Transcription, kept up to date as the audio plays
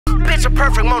Bitch a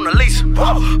perfect Mona Lisa.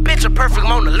 Bitch a perfect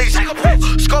Mona Lisa.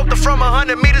 Scoped her from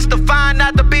 100 meters to find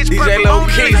out the bitch perfect Mona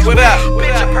Lisa. What up?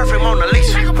 Bitch a perfect Mona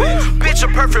Lisa. Bitch a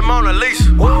perfect Mona Lisa.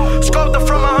 Scoped her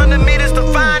from 100 meters to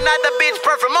find out the bitch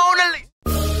perfect Mona Lisa.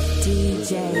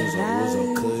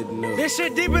 This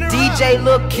shit deeper than DJ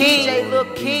Lil King.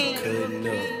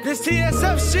 This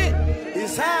TSF shit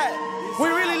is hot. We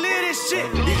really live this shit.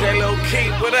 DJ Lil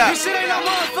King, what up? This shit ain't no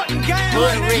motherfucking game.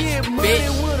 Get money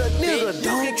with a nigga,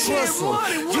 don't trust him.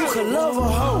 You can love a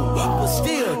hoe, but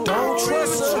still don't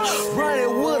trust her.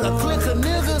 Running with a clique of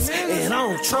niggas, and I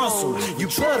don't trust them. You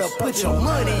better put your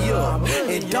money up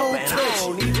and don't touch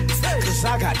it. Cause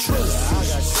I got trust. I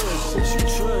got trust. You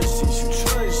trust. You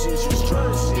trust. You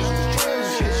trust.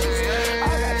 I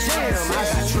got jam. I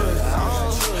got trust.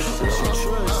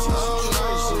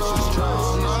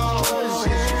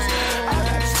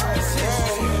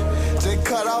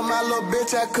 My little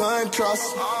bitch, I couldn't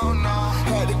trust him.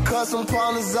 Had to cut some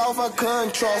partners off, I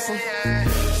couldn't trust him.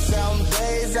 7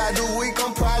 days out the week,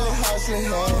 I'm probably hustling.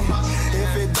 Hey.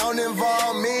 If it don't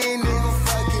involve me, nigga,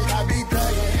 fuck it, I be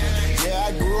thugging. Yeah,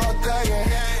 I grew up thugging.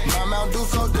 My mouth do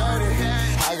so dirty.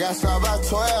 I got stopped by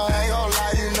 12, I ain't gon'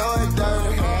 lie, you know it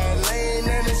dirty. Lean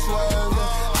in and swerving,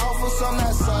 off for some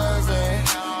that serving.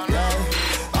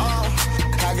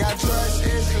 I got trust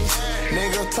issues.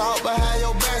 Nigga talk behind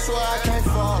your back so I can't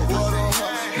fuck with them.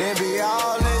 They be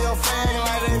all in your face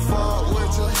like they fuck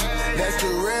with you. That's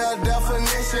the real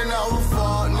definition of a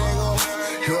fuck nigga.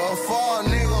 You a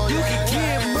fuck nigga. You can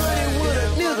get money with a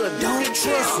nigga, don't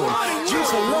trust him. You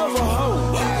can love a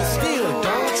hoe, but still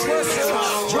don't trust him.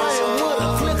 Riding with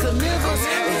a clique of niggas,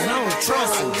 and I don't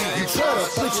trust him. You better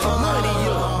put your money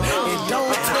up and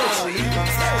don't touch it.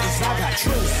 Cause I got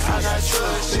trust. I got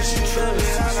trust. If you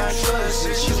trust, I got trust.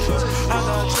 If you trust, I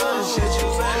got trust. If you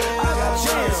trust, I got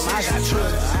jam. I got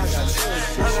trust. I got trust.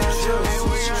 I got trust.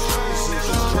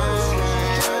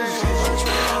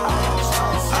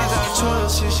 I got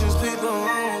trust issues, people,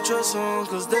 I don't trust them.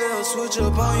 Cause they'll switch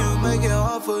up on you, make it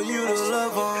hard for you to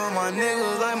love them. My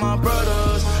niggas like my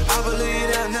brothers, I believe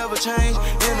they'll never change.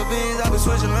 In the beans, I be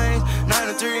switching lanes. 9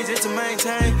 to 3 just to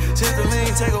maintain. Since the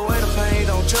lean, take away the pain.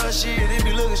 Don't trust shit, it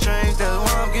be looking strange. That's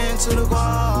why I'm getting to the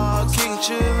guard. King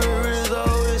shit, Rizzo,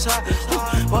 it's hot.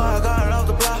 Boy, I got it off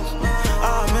the block.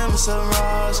 I remember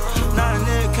sunrise. Now the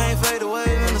nigga can't fade away.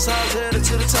 When the sauce headed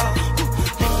to the top.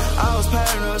 I was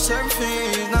patting up certain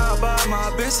fiends. Now I buy my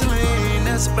bitch lean.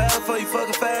 That's bad for you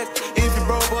fucking fact. If you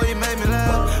broke, boy, you made me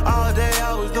laugh. All day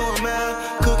I was doing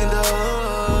math, cooking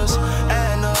dust,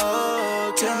 adding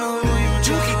up. Tell me who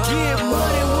you can get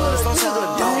money with a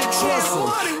nigga, don't trust him.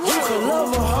 You can love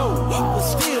a hoe, but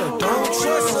still don't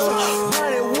trust him.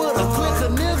 Running with a clique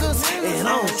of niggas, and I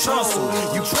don't trust him.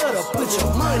 You better put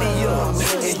your money up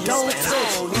and don't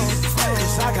touch it.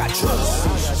 Cause I got trust.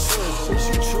 I got trust.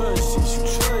 You trust. You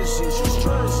trust. You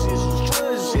trust. You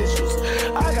trust.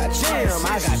 I got jam.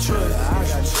 I got trust. I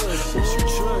got trust. You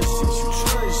trust. You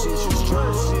trust. You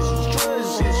trust. You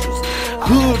trust.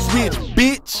 Hood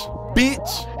rich,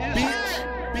 bitch.